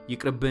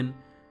ይቅርብን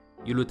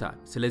ይሉታል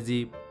ስለዚህ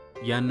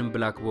ያንን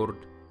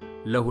ብላክቦርድ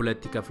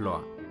ለሁለት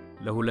ይከፍለዋል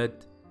ለሁለት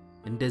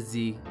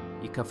እንደዚህ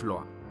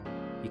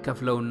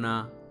ይከፍለውና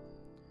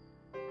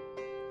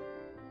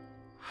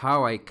how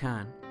I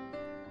can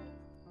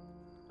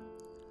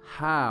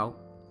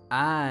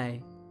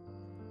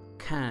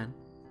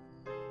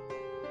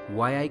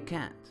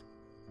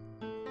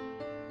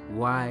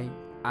why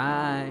I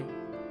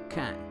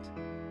can't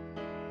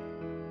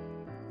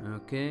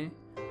okay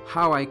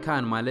how I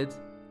can ማለት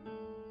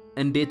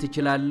እንዴት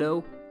እችላለሁ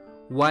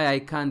why I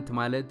can't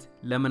ማለት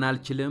ለምን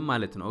አልችልም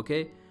ማለት ነው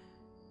okay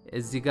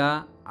እዚህ ጋር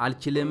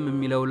አልችልም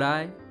የሚለው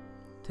ላይ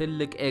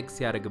ትልቅ ኤክስ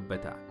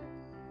ያደርግበታል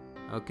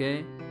okay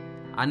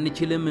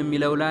አንችልም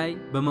የሚለው ላይ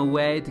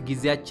በመወያየት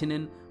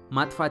ጊዜያችንን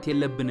ማጥፋት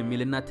የለብንም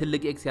የሚልና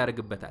ትልቅ ኤክስ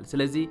ያደርግበታል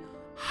ስለዚህ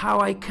how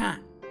I can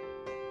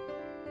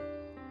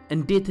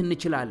እንዴት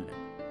እንችላለን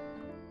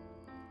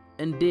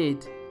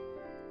እንዴት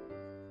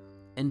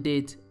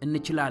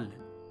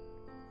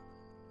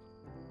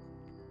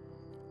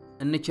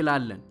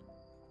እንችላለን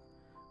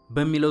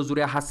በሚለው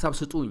ዙሪያ ሐሳብ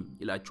ስጡኝ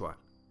ይላችኋል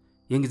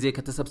ይህን ጊዜ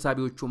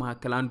ከተሰብሳቢዎቹ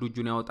መካከል አንዱ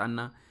እጁን ያወጣና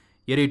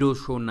የሬዲዮ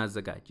ሾው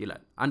እናዘጋጅ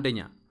ይላል አንደኛ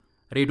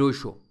ሬዲዮ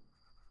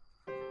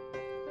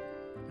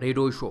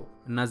ሾው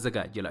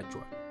እናዘጋጅ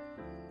ይላችኋል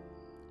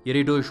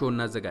የሬዲዮ ሾው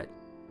እናዘጋጅ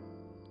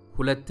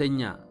ሁለተኛ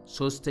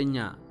ሶስተኛ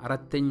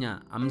አራተኛ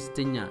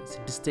አምስተኛ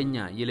ስድስተኛ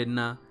ይልና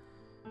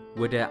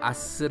ወደ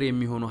 10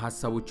 የሚሆኑ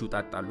ሐሳቦች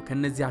ይውጣጣሉ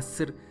ከነዚህ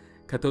 10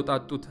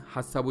 ከተውጣጡት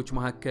ሐሳቦች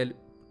መካከል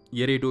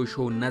የሬዲዮ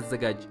ሾው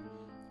እናዘጋጅ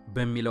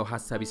በሚለው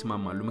ሐሳብ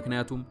ይስማማሉ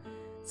ምክንያቱም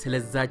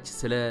ስለዛች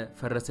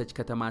ስለፈረሰች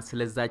ከተማ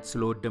ስለዛች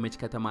ስለወደመች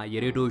ከተማ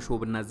የሬዲዮ ሾው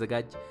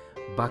ብናዘጋጅ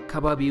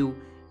በአካባቢው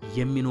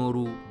የሚኖሩ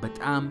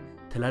በጣም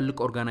ትላልቅ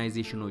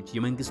ኦርጋናይዜሽኖች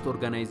የመንግስት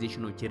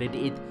ኦርጋናይዜሽኖች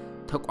የረድኤት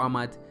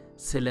ተቋማት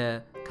ስለ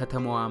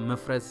ከተማዋ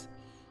መፍረስ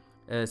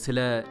ስለ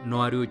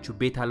ነዋሪዎቹ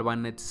ቤት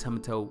አልባነት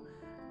ሰምተው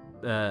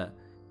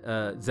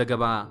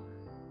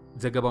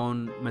ዘገባውን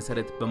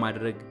መሰረት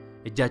በማድረግ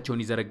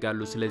እጃቸውን ይዘረጋሉ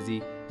ስለዚህ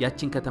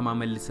ያችን ከተማ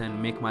መልሰን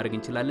ሜክ ማድረግ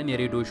እንችላለን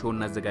የሬዲዮ ሾው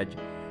እናዘጋጅ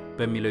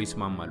በሚለው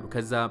ይስማማሉ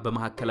ከዛ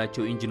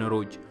በመሐከላቸው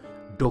ኢንጂነሮች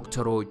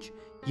ዶክተሮች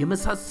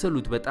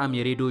የመሳሰሉት በጣም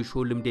የሬዲዮ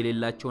ሾው ልምድ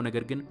የሌላቸው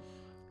ነገር ግን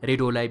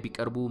ሬዲዮ ላይ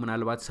ቢቀርቡ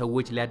ምናልባት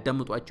ሰዎች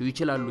ሊያዳምጧቸው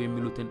ይችላሉ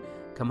የሚሉትን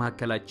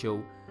ከመሐከላቸው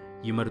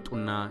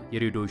ይመርጡና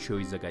የሬዲዮ ሾው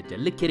ይዘጋጃል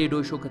ልክ የሬዲዮ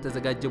ሾው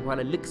ከተዘጋጀ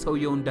በኋላ ልክ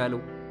ሰውየው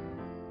እንዳለው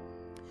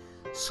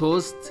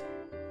 $3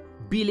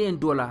 ቢሊዮን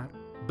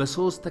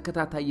በ3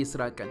 ተከታታይ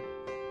የሥራ ቀን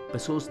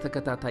በ3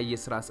 ተከታታይ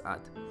የሥራ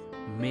ሰዓት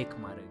ሜክ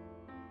ማድረግ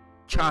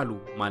ቻሉ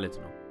ማለት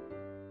ነው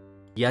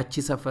ያቺ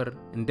ሰፈር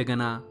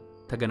እንደገና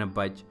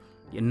ተገነባች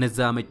እነዛ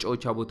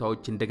መጫወቻ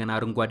ቦታዎች እንደገና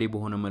አረንጓዴ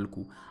በሆነ መልኩ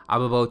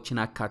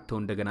አበባዎችን አካተው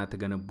እንደገና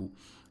ተገነቡ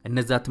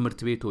እነዛ ትምህርት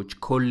ቤቶች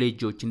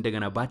ኮሌጆች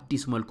እንደገና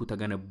በአዲስ መልኩ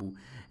ተገነቡ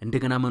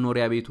እንደገና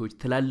መኖሪያ ቤቶች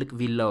ትላልቅ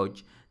ቪላዎች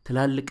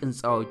ትላልቅ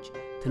ህንጻዎች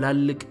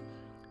ትላልቅ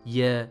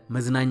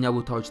የመዝናኛ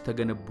ቦታዎች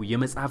ተገነቡ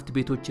የመጽሐፍት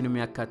ቤቶችንም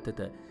ያካተተ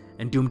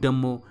እንዲሁም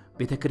ደግሞ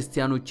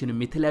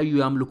ቤተክርስቲያኖችንም የተለያዩ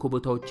የአምልኮ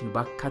ቦታዎችን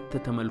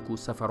ባካተተ መልኩ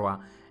ሰፈሯ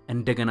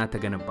እንደገና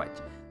ተገነባች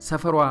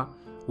ሰፈሯ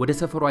ወደ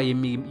ሰፈሯ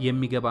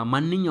የሚገባ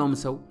ማንኛውም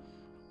ሰው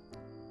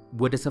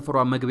ወደ ሰፈሯ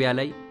መግቢያ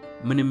ላይ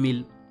ምን የሚል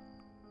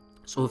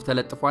ጽሁፍ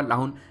ተለጥፏል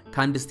አሁን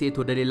ከአንድ ስቴት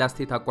ወደ ሌላ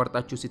ስቴት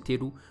አቋርጣችሁ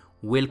ስትሄዱ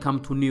ዌልካም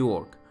ቱ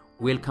ኒውዮርክ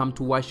ዌልካም ቱ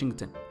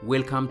ዋሽንግተን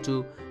ዌልካም ቱ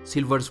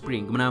ሲልቨር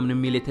ስፕሪንግ ምናምን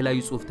የሚል የተለያዩ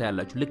ጽሁፍ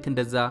ታያላችሁ ልክ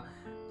እንደዛ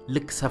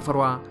ልክ ሰፈሯ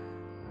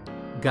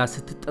ጋር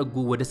ስትጠጉ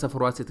ወደ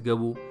ሰፈሯ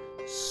ስትገቡ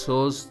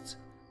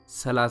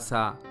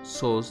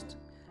 333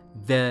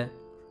 the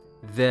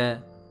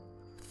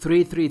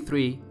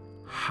 333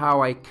 how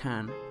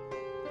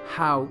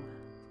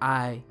I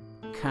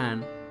can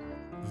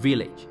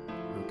village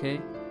okay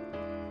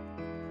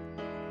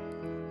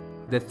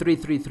the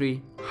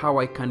 333 how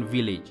I can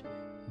village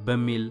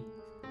በሚል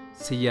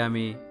ስያሜ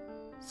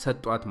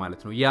ሰጧት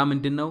ማለት ነው ያ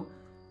ምንድነው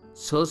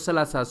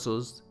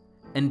 333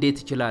 እንዴት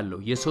ይችላል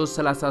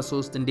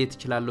የ333 እንዴት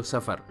ይችላል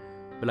ሰፈር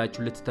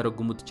ብላችሁ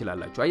ልትተረጉሙ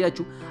ትችላላችሁ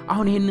አያችሁ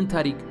አሁን ይሄንን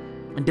ታሪክ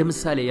እንደ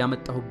ምሳሌ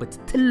ያመጣሁበት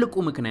ትልቁ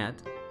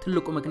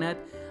ምክንያት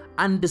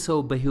አንድ ሰው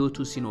በህይወቱ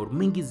ሲኖር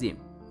ምን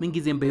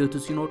ጊዜም በህይወቱ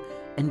ሲኖር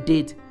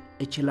እንዴት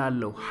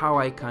እችላለሁ how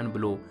I can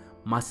ብሎ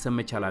ማሰብ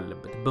መቻል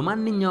አለበት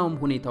በማንኛውም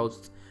ሁኔታ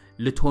ውስጥ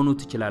ልትሆኑ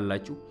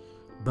ትችላላችሁ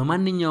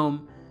በማንኛውም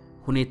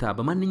ሁኔታ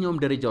በማንኛውም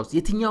ደረጃ ውስጥ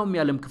የትኛውም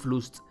የዓለም ክፍል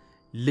ውስጥ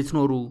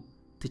ልትኖሩ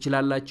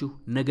ትችላላችሁ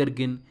ነገር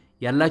ግን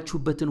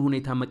ያላችሁበትን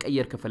ሁኔታ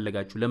መቀየር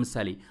ከፈለጋችሁ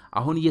ለምሳሌ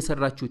አሁን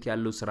እየሰራችሁት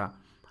ያለው ስራ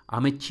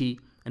አመቺ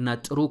እና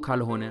ጥሩ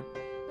ካልሆነ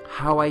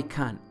how I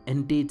can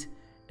እንዴት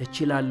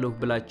እችላለሁ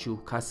ብላችሁ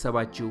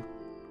ካሰባችሁ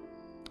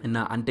እና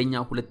አንደኛ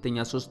ሁለተኛ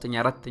ሶስተኛ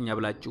አራተኛ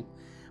ብላችሁ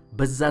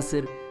በዛ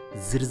ስር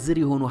ዝርዝር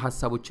የሆኑ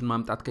ሐሳቦችን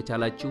ማምጣት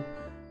ከቻላችሁ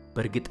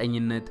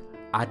በርግጠኝነት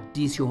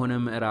አዲስ የሆነ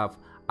ምዕራፍ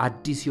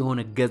አዲስ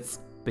የሆነ ገጽ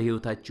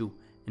በህይወታችሁ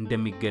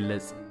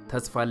እንደሚገለጽ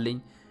ተስፋለኝ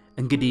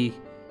እንግዲህ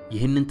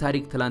ይህንን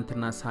ታሪክ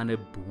ትላንትና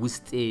ሳነብ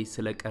ውስጤ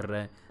ስለቀረ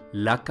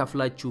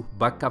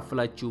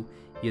ባካፍላችሁ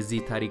የዚህ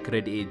ታሪክ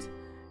ረድኤት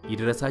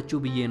ይድረሳችሁ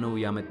ብዬ ነው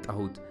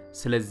ያመጣሁት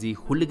ስለዚህ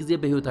ሁሉ ጊዜ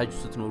በህይወታችሁ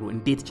ስትኖሩ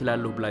እንዴት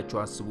ይችላል ብላችሁ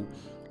አስቡ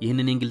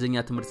ይህንን እንግሊዘኛ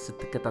ትምህርት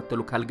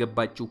ስትከታተሉ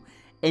ካልገባችሁ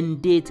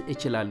እንዴት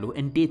እችላለሁ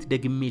እንዴት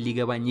ደግሜ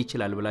ሊገባኝ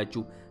ይችላል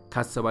ብላችሁ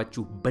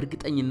ካሰባችሁ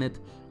በርግጠኝነት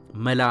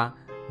መላ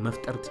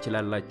መፍጠር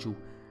ትችላላችሁ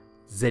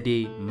ዘዴ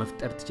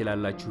መፍጠር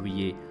ትችላላችሁ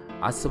ብዬ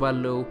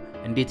አስባለሁ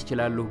እንዴት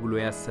ይችላለሁ ብሎ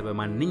ያሰበ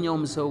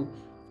ማንኛውም ሰው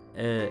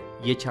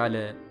የቻለ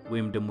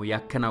ወይም ደግሞ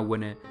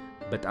ያከናወነ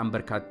በጣም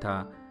በርካታ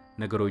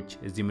ነገሮች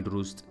እዚህ ምድር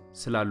ውስጥ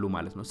ስላሉ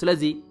ማለት ነው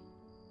ስለዚህ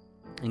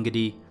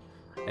እንግዲህ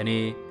እኔ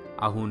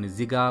አሁን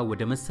እዚህ ጋር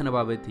ወደ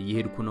መሰነባበት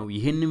እየሄድኩ ነው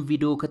ይሄንን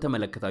ቪዲዮ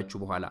ከተመለከታችሁ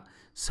በኋላ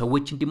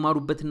ሰዎች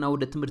እንዲማሩበትና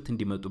ወደ ትምህርት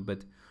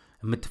እንዲመጡበት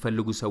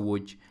የምትፈልጉ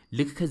ሰዎች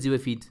ልክ ከዚህ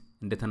በፊት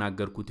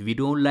እንደተናገርኩት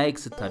ቪዲዮውን ላይክ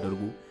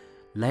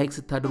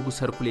ስታደርጉ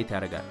ሰርኩሌት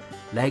ያደርጋል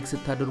ላይክ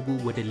ስታደርጉ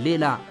ወደ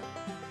ሌላ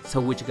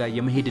ሰዎች ጋር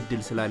የመሄድ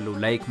እድል ስላለው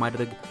ላይክ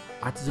ማድረግ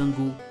አትዘንጉ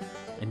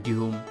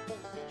እንዲሁም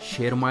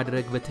ሼር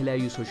ማድረግ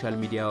በተለያዩ ሶሻል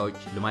ሚዲያዎች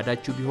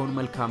ልማዳችሁ ቢሆን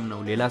መልካም ነው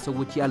ሌላ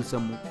ሰዎች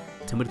ያልሰሙ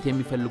ትምህርት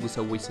የሚፈልጉ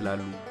ሰዎች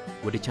ስላሉ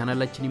ወደ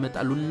ቻናላችን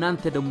ይመጣሉ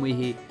እናንተ ደግሞ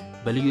ይሄ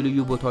በልዩ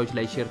ቦታዎች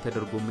ላይ ሼር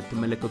ተደርጎ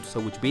የምትመለከቱ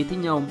ሰዎች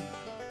በየትኛውም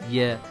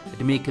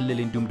የእድሜ ክልል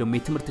እንዲሁም ደግሞ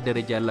የትምህርት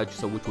ደረጃ ያላችሁ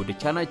ሰዎች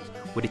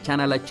ወደ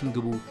ቻናላችን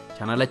ግቡ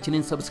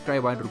ቻናላችንን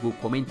ሰብስክራይብ አድርጉ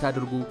ኮሜንት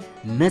አድርጉ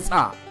ነፃ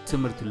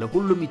ትምህርት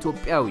ለሁሉም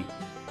ኢትዮጵያዊ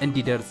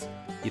እንዲደርስ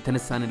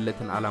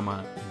የተነሳንለትን ዓላማ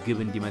ግብ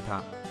እንዲመታ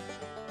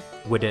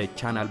ወደ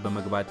ቻናል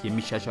በመግባት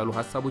የሚሻሻሉ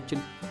ሐሳቦችን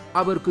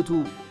አበርክቱ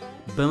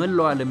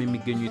በመላው ዓለም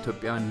የሚገኙ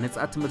ኢትዮጵያውያን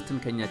ነፃ ትምህርትን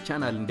ከኛ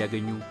ቻናል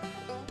እንዲያገኙ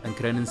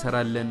ጠንክረን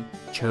እንሰራለን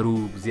ቸሩ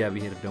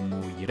እግዚአብሔር ደግሞ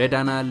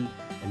ይረዳናል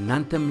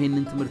እናንተም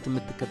ይሄንን ትምህርት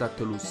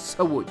የምትከታተሉ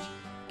ሰዎች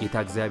ጌታ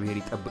እግዚአብሔር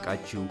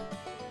ይጠብቃችሁ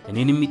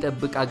እኔንም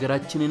ይጠብቅ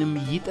አገራችንንም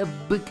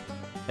ይጠብቅ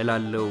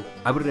እላለሁ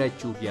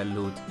አብሬያችሁ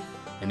ያለሁት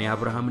እኔ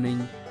አብርሃም ነኝ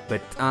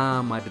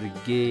በጣም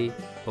አድርጌ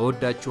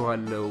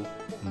እወዳችኋለሁ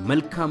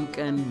መልካም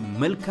ቀን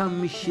መልካም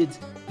ምሽት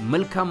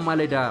መልካም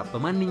ማለዳ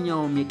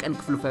በማንኛውም የቀን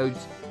ክፍልፋዮች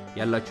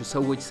ያላችሁ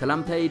ሰዎች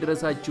ሰላምታዬ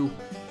ይድረሳችሁ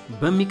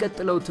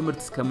በሚቀጥለው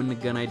ትምህርት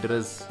እስከምንገናኝ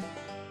ድረስ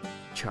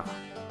ቻው